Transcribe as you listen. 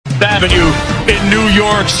Avenue in New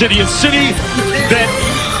York City, a city that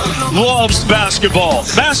loves basketball.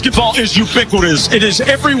 Basketball is ubiquitous. It is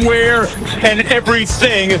everywhere and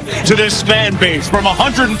everything to this fan base. From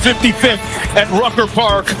 155th at Rucker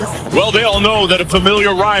Park, well, they all know that a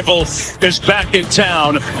familiar rival is back in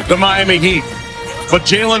town, the Miami Heat. But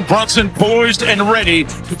Jalen Brunson poised and ready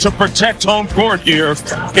to protect home court here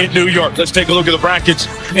in New York. Let's take a look at the brackets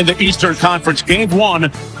in the Eastern Conference. Game 1,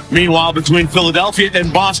 meanwhile, between Philadelphia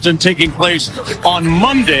and Boston, taking place on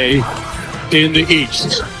Monday in the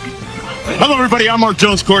East. Hello, everybody. I'm Mark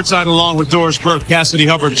Jones, courtside, along with Doris Burke, Cassidy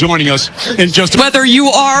Hubbard, joining us in just whether you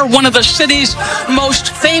are one of the city's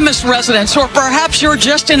most famous residents, or perhaps you're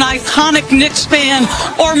just an iconic Knicks fan,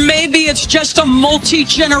 or maybe it's just a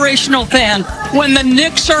multi-generational fan. When the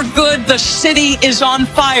Knicks are good, the city is on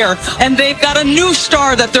fire, and they've got a new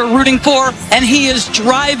star that they're rooting for, and he is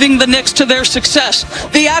driving the Knicks to their success.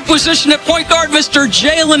 The acquisition at point guard, Mr.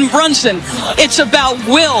 Jalen Brunson. It's about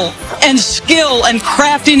will and skill and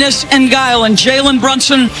craftiness and guile, and Jalen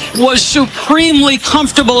Brunson was supremely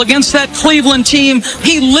comfortable against that Cleveland team.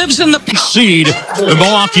 He lives in the seed, the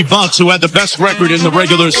Milwaukee Bucks, who had the best record in the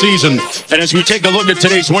regular season. And as we take a look at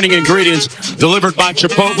today's winning ingredients delivered by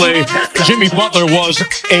Chipotle, Jimmy Butler was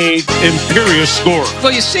an imperious scorer.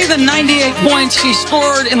 Well, you see the 98 points he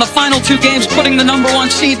scored in the final 2 games, putting the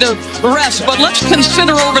 #1 seed to rest. But let's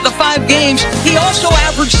consider over the 5 games, he also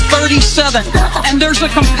averaged 37. And there's a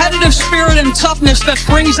competitive spirit and toughness that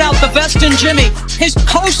brings out the best in Jimmy. His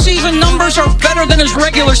postseason numbers are better than his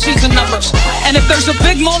regular season numbers. And if there's a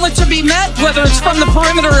big moment to be met, whether it's from the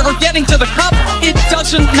perimeter or getting to the cup, it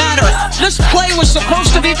doesn't matter. This play was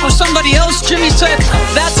supposed to be for somebody else. Jimmy said,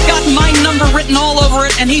 that's got my number written all over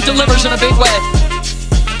it, and he delivers in a big way.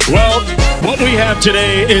 Well, what we have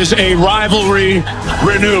today is a rivalry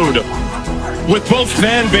renewed, with both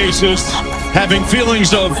fan bases having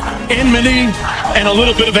feelings of enmity and a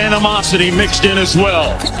little bit of animosity mixed in as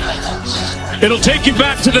well. It'll take you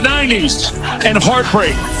back to the 90s and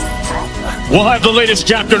heartbreak. We'll have the latest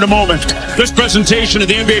chapter in a moment. This presentation of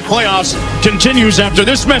the NBA playoffs continues after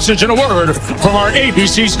this message and a word from our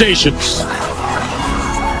ABC stations.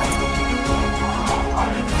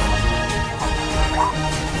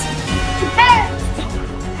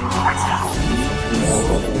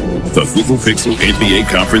 The Google Pixel NBA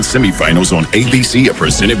Conference semifinals on ABC are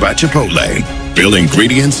presented by Chipotle. Real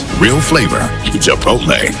ingredients, real flavor.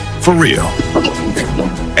 Chipotle, for real.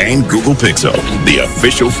 And Google Pixel, the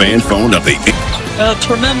official fan phone of the... A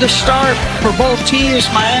tremendous start for both teams.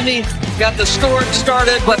 Miami got the scoring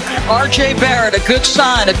started, but R.J. Barrett, a good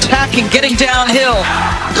sign, attacking, getting downhill.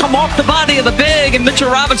 Come off the body of the big, and Mitchell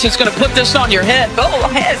Robinson's going to put this on your head. Go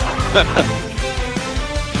ahead.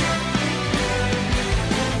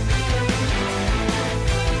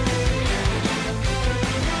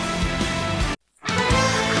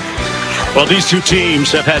 Well, these two teams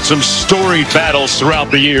have had some storied battles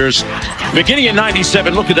throughout the years. Beginning in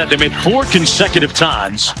 '97, look at that. They made 4 consecutive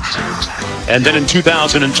ties. And then in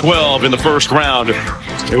 2012, in the first round,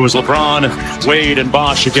 it was LeBron, Wade, and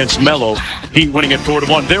Bosh against Melo. Heat winning it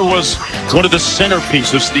 4-1. There was one of the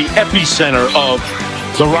centerpieces, the epicenter of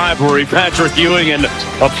the rivalry, Patrick Ewing, and,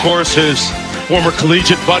 of course, his former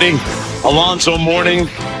collegiate buddy, Alonzo Mourning,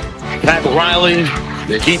 Pat Riley,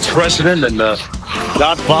 the Heat's president, and the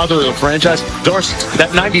godfather of the franchise. Doris,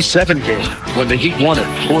 that 97 game when the Heat won it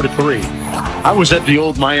 4-3. I was at the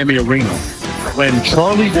old Miami Arena when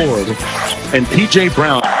Charlie Ward and P.J.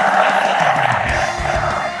 Brown.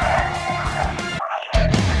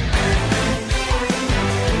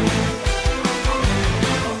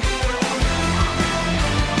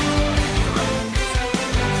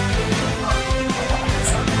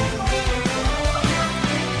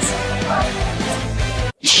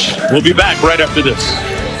 We'll be back right after this.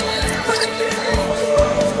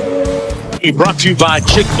 Brought to you by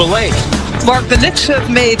Chick-fil-A. Mark, the Knicks have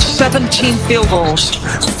made 17 field goals.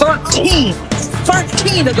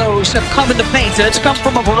 13 of those have come in the paint, and it's come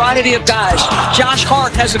from a variety of guys. Josh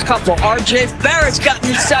Hart has a couple. R.J. Barrett's gotten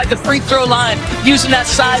inside the free throw line, using that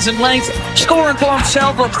size and length, scoring for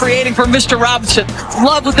himself or creating for Mr. Robinson.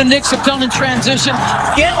 Love what the Knicks have done in transition.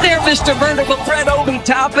 Get there, Mr. Vertical Fred Obi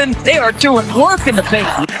Toppin. They are doing work in the paint.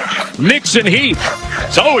 Knicks and Heat.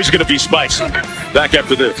 It's always going to be spicy. Back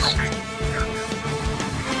after this.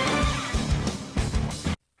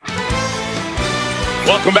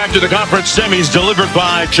 Welcome back to the conference semis, delivered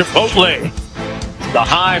by Chipotle. The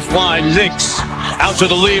high-flying Knicks out to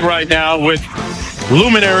the lead right now, with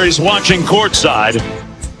luminaries watching courtside.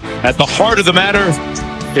 At the heart of the matter,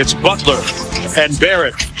 it's Butler and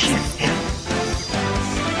Barrett.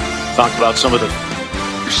 Talked about some of the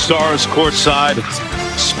stars courtside.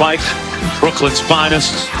 Spike, Brooklyn's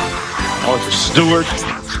finest. Arthur Stewart.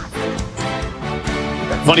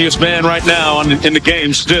 Funniest man right now in the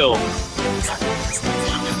game still.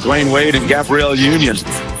 Dwayne Wade and Gabrielle Union.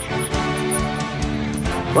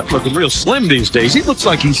 Looking real slim these days. He looks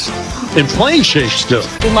like he's in playing shape still.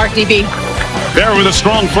 Mark DB. Bear with a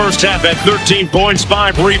strong first half at 13 points,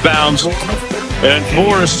 5 rebounds, and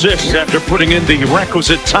 4 assists after putting in the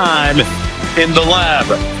requisite time in the lab.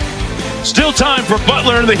 Still time for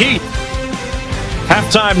Butler and the Heat.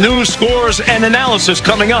 Halftime news, scores, and analysis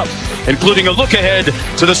coming up, including a look ahead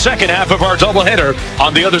to the second half of our doubleheader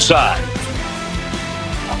on the other side.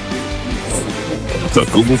 The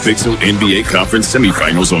Google Pixel NBA Conference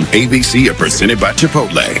Semifinals on ABC are presented by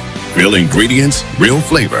Chipotle. Real ingredients, real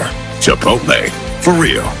flavor. Chipotle, for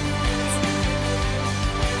real.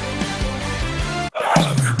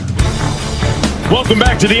 Welcome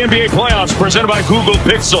back to the NBA playoffs presented by Google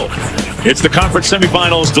Pixel. It's the conference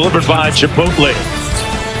semifinals delivered by Chipotle.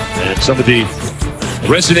 And some of the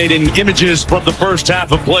resonating images from the first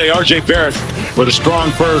half of play. RJ Barrett with a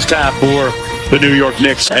strong first half for the New York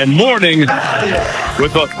Knicks. And Mourning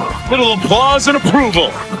with a little applause and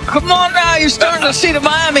approval. Come on now, you're starting to see the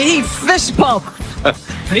Miami Heat fist pump.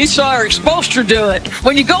 You saw Eric Spoelstra do it.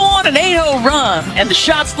 When you go on an 8-0 run and the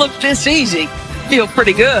shots look this easy, feel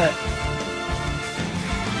pretty good.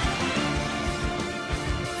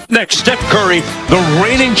 Next, Steph Curry, the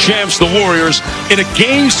reigning champs, the Warriors, in a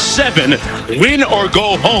Game 7, win or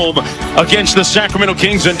go home against the Sacramento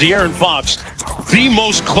Kings and De'Aaron Fox, the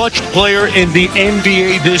most clutch player in the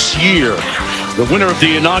NBA this year. The winner of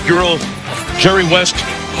the inaugural Jerry West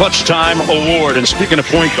Clutch Time Award. And speaking of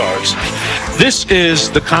point guards, this is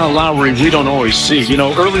the kind of Lowry we don't always see. You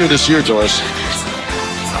know, earlier this year, Doris,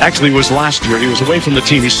 actually it was last year, he was away from the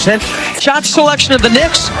team. He sent shot selection of the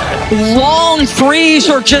Knicks, long threes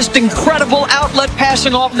or just incredible outlet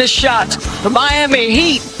passing off this shot. The Miami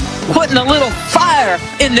Heat putting a little fire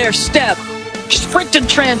in their step. Sprint and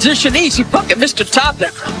transition, easy bucket, Mr. Toppin.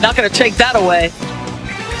 Not going to take that away.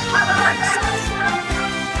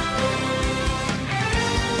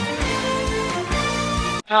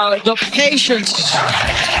 The patience,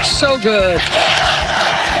 so good.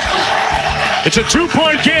 It's a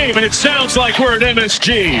 2-point game, and it sounds like we're at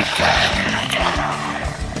MSG.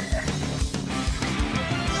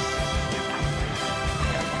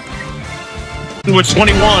 With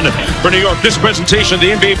 21 for New York. This presentation of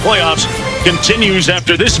the NBA playoffs continues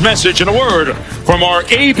after this message and a word from our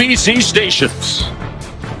ABC stations.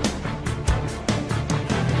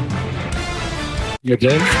 Good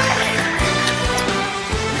day.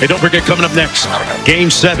 Hey, don't forget, coming up next, Game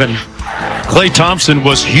 7. Klay Thompson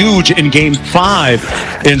was huge in Game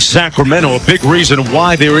 5 in Sacramento. A big reason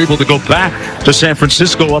why they were able to go back to San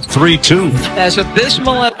Francisco up 3-2. As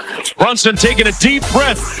abysmal. Brunson taking a deep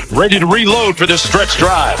breath, ready to reload for this stretch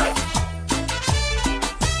drive.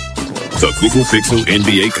 The Google Pixel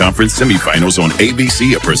NBA Conference Semifinals on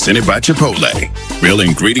ABC are presented by Chipotle. Real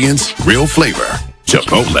ingredients, real flavor.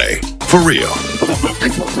 Chipotle, for real.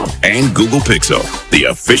 And Google Pixel, the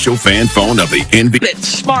official fan phone of the NBA.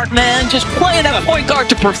 Smart man, just playing that point guard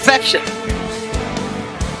to perfection.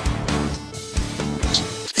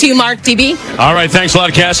 To you, Mark DB. All right, thanks a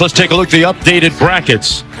lot, Cass. Let's take a look at the updated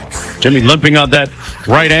brackets. Jimmy limping on that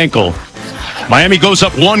right ankle. Miami goes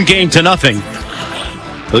up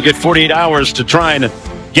 1-0. They'll get 48 hours to try and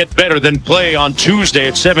get better, then play on Tuesday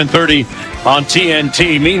at 7:30 on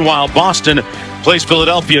TNT. Meanwhile, Boston plays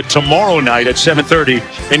Philadelphia tomorrow night at 7:30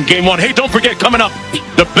 in Game 1. Hey, don't forget, coming up,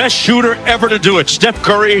 the best shooter ever to do it, Steph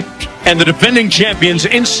Curry and the defending champions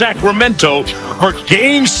in Sacramento for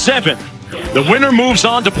Game 7. The winner moves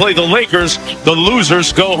on to play the Lakers. The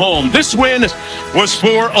losers go home. This win was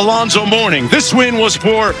for Alonzo Mourning. This win was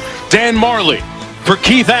for Dan Marley, for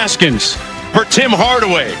Keith Askins, for Tim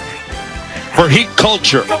Hardaway, for Heat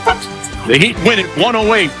Culture. The Heat win it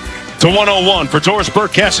 108-101. For Doris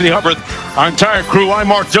Burke, Cassidy Hubbard, our entire crew, I'm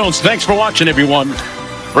Mark Jones. Thanks for watching, everyone.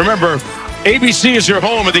 Remember, ABC is your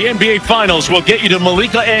home of the NBA Finals. We'll get you to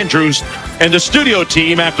Malika Andrews and the studio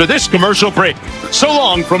team after this commercial break. So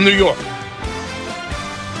long from New York.